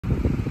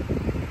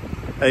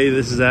Hey,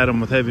 this is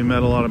Adam with Heavy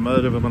Metal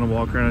Automotive. I'm going to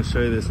walk around and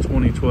show you this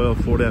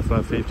 2012 Ford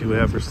F550 we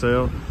have for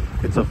sale.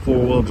 It's a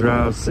four-wheel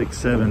drive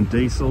 6.7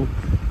 diesel.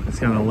 It's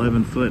got an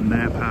 11-foot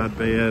nap hide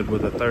bed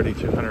with a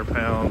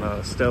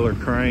 3,200-pound Stellar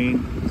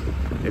crane.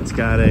 It's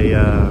got a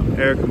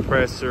air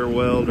compressor,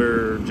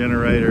 welder,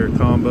 generator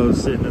combo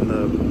sitting in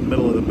the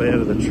middle of the bed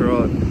of the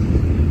truck.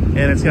 And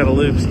it's got a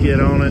loop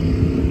skid on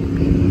it.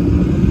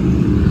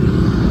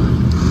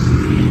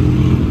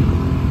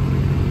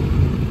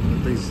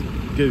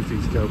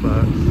 Goofies go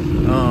by.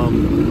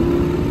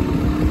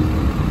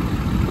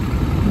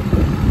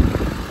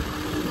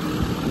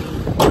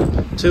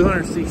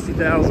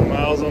 260,000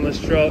 miles on this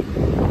truck.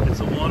 It's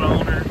a one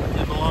owner.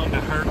 It belonged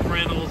to Herc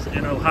Rentals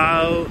in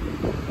Ohio.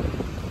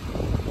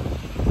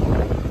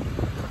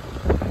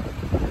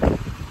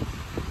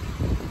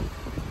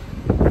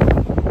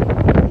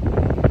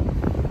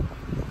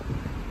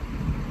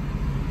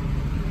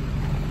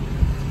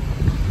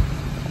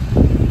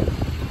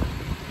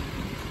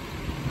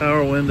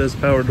 Power windows,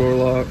 power door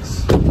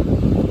locks,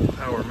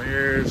 power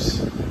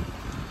mirrors.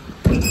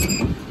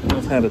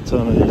 I've had a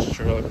ton of these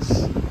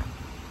trucks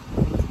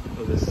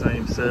with the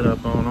same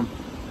setup on them.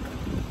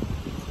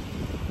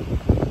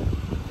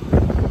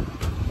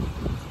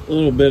 A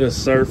little bit of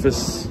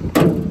surface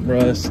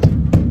rust,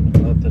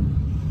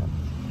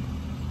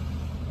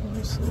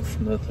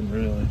 nothing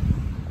really.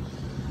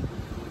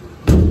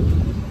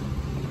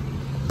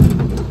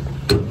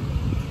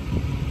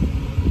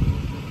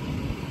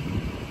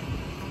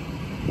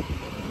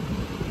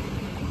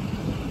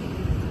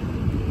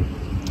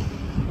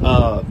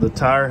 The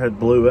tire had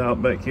blew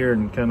out back here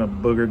and kind of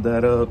boogered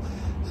that up.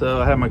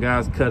 So I had my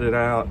guys cut it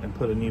out and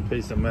put a new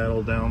piece of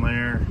metal down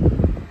there.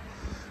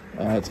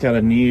 It's got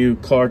a new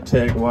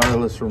CarTech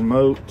wireless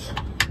remote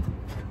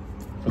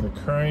for the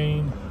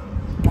crane.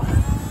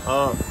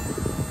 Up,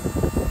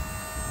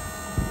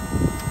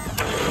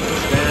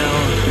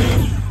 down,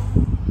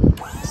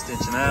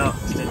 stitching out,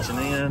 stitching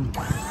in,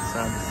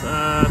 side to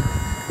side.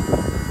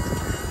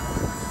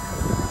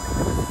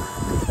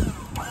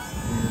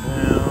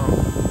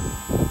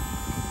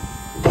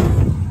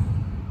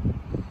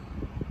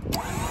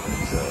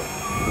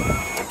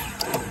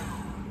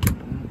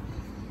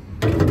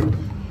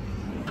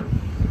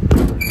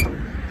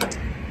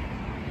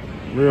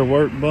 Rear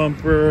work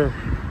bumper.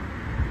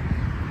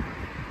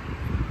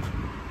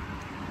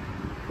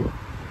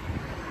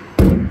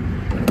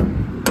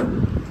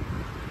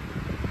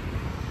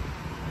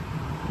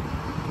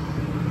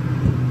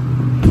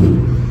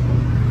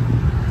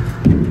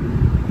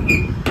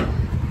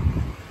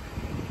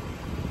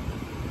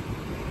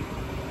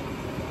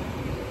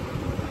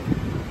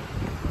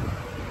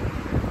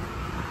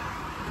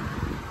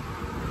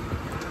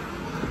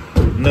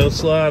 No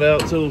slide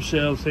out tool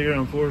shelves here,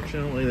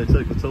 unfortunately. They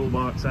took the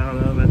toolbox out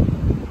of it.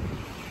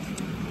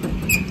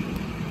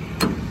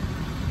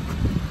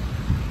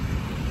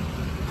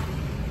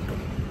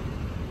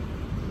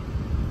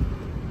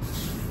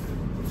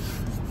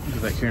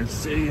 Go back here and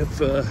see if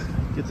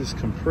get this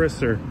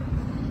compressor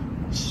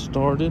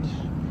started.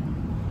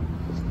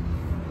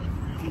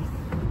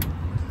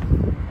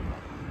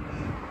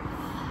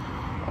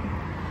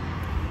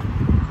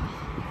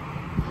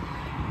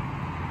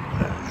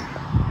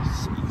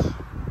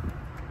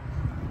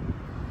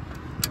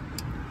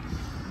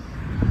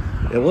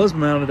 It was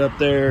mounted up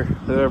there.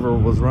 Whoever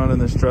was running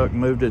this truck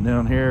moved it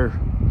down here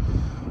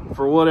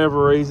for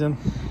whatever reason.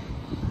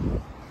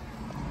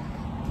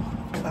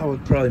 I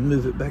would probably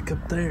move it back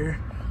up there.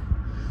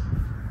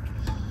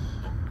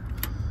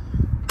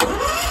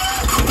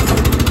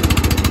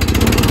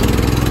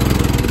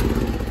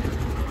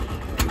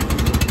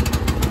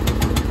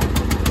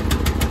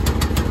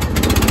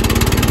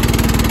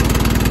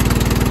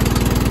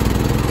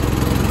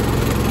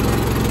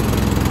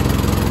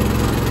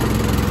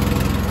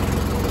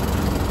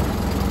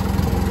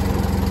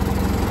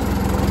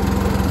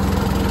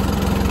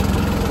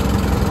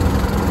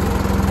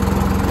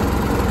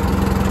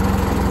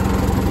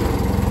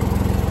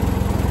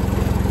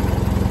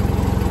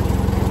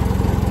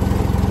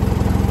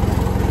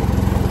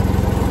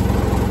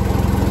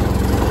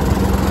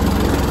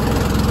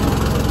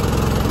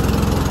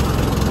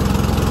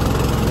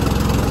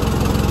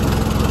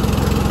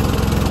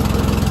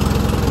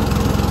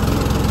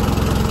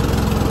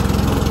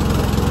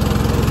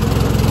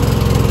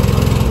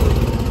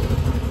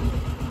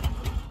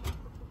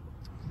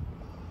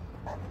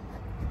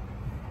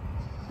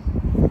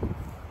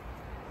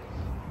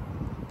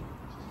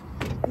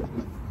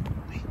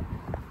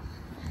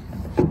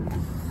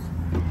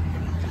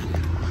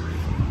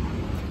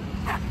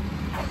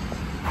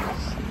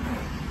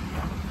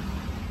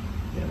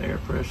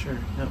 Pressure,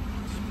 yep,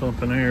 it's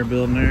pumping air,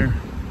 building air.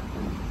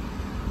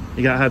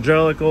 You got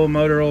hydraulic oil,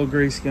 motor oil,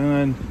 grease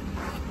gun,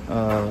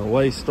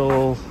 waste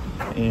oil,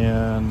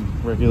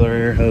 and regular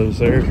air hose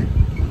there.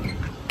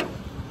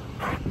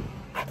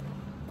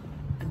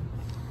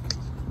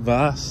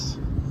 Vise.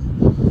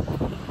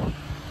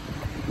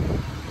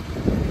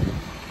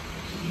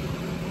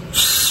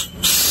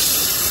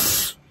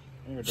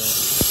 Air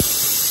duct.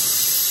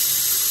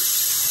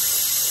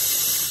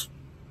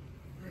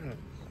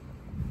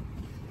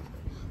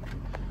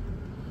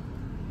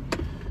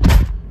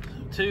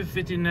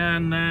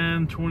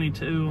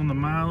 259,922 on the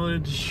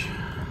mileage.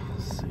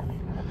 Let's see.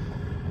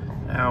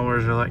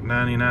 Hours are like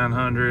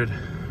 9,900,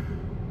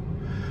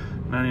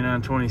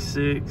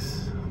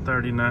 9,926,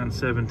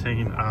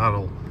 3,917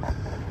 idle.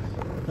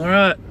 All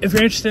right, if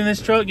you're interested in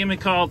this truck, give me a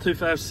call,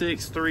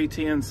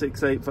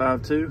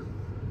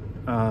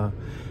 256-310-6852.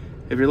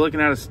 If you're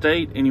looking out of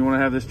state and you want to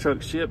have this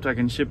truck shipped, I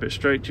can ship it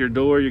straight to your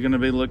door. You're going to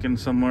be looking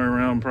somewhere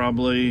around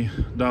probably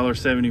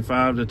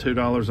 $1.75 to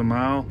 $2 a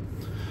mile.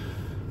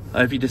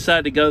 If you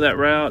decide to go that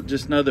route,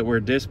 just know that we're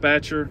a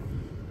dispatcher.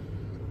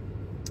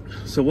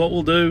 So what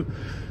we'll do,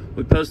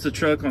 we post the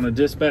truck on a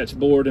dispatch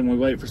board and we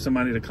wait for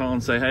somebody to call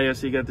and say, hey, I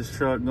see you got this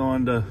truck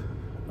going to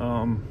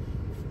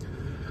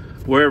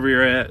wherever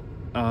you're at.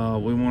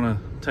 We want to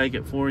take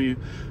it for you.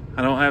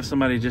 I don't have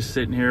somebody just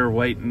sitting here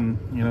waiting,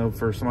 you know,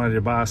 for somebody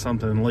to buy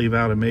something and leave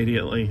out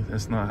immediately.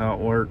 That's not how it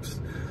works.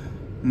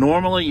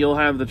 Normally, you'll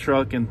have the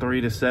truck in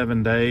 3 to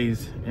 7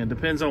 days. It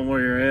depends on where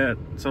you're at.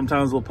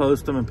 Sometimes we'll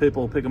post them and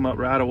people will pick them up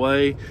right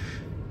away.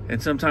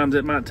 And sometimes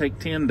it might take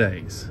 10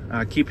 days.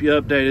 I keep you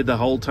updated the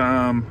whole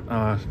time.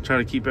 Try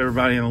to keep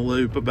everybody in the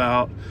loop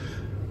about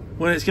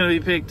when it's going to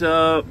be picked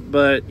up.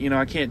 But, you know,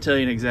 I can't tell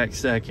you an exact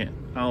second.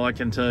 All I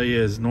can tell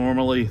you is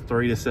normally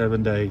 3 to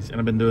 7 days. And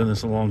I've been doing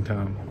this a long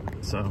time.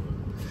 So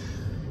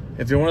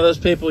if you're one of those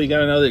people, you got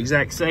to know the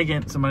exact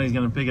second somebody's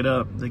going to pick it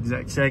up, the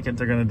exact second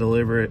they're going to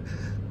deliver it.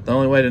 The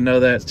only way to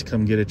know that is to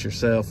come get it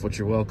yourself, which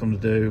you're welcome to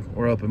do.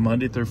 We're open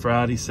Monday through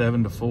Friday,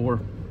 7 to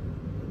 4.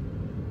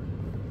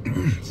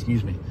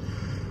 Excuse me.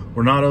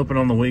 We're not open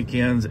on the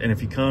weekends, and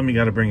if you come, you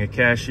got to bring a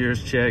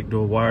cashier's check, do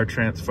a wire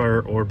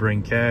transfer, or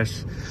bring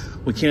cash.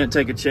 We can't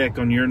take a check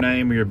on your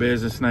name or your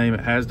business name. It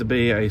has to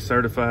be a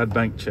certified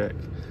bank check.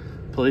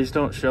 Please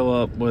don't show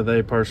up with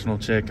a personal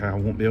check. I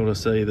won't be able to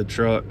see the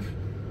truck.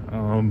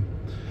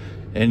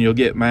 And you'll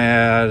get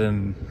mad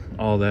and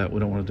all that. We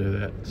don't want to do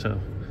that. So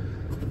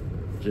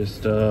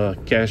just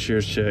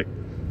cashier's check,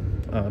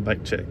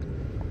 bank check.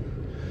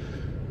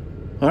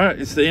 All right,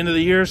 it's the end of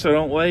the year, so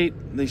don't wait.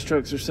 These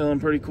trucks are selling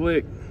pretty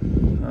quick.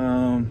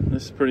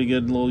 This is a pretty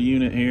good little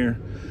unit here.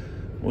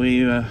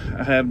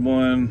 I had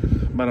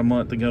one about a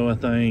month ago, I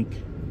think.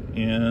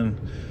 And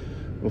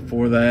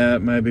before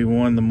that, maybe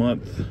one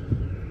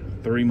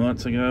 3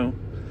 months ago.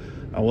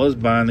 I was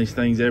buying these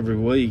things every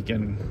week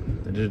and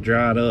they just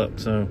dried up.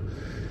 So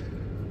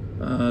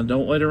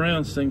don't wait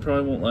around. This thing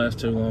probably won't last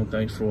too long.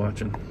 Thanks for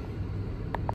watching.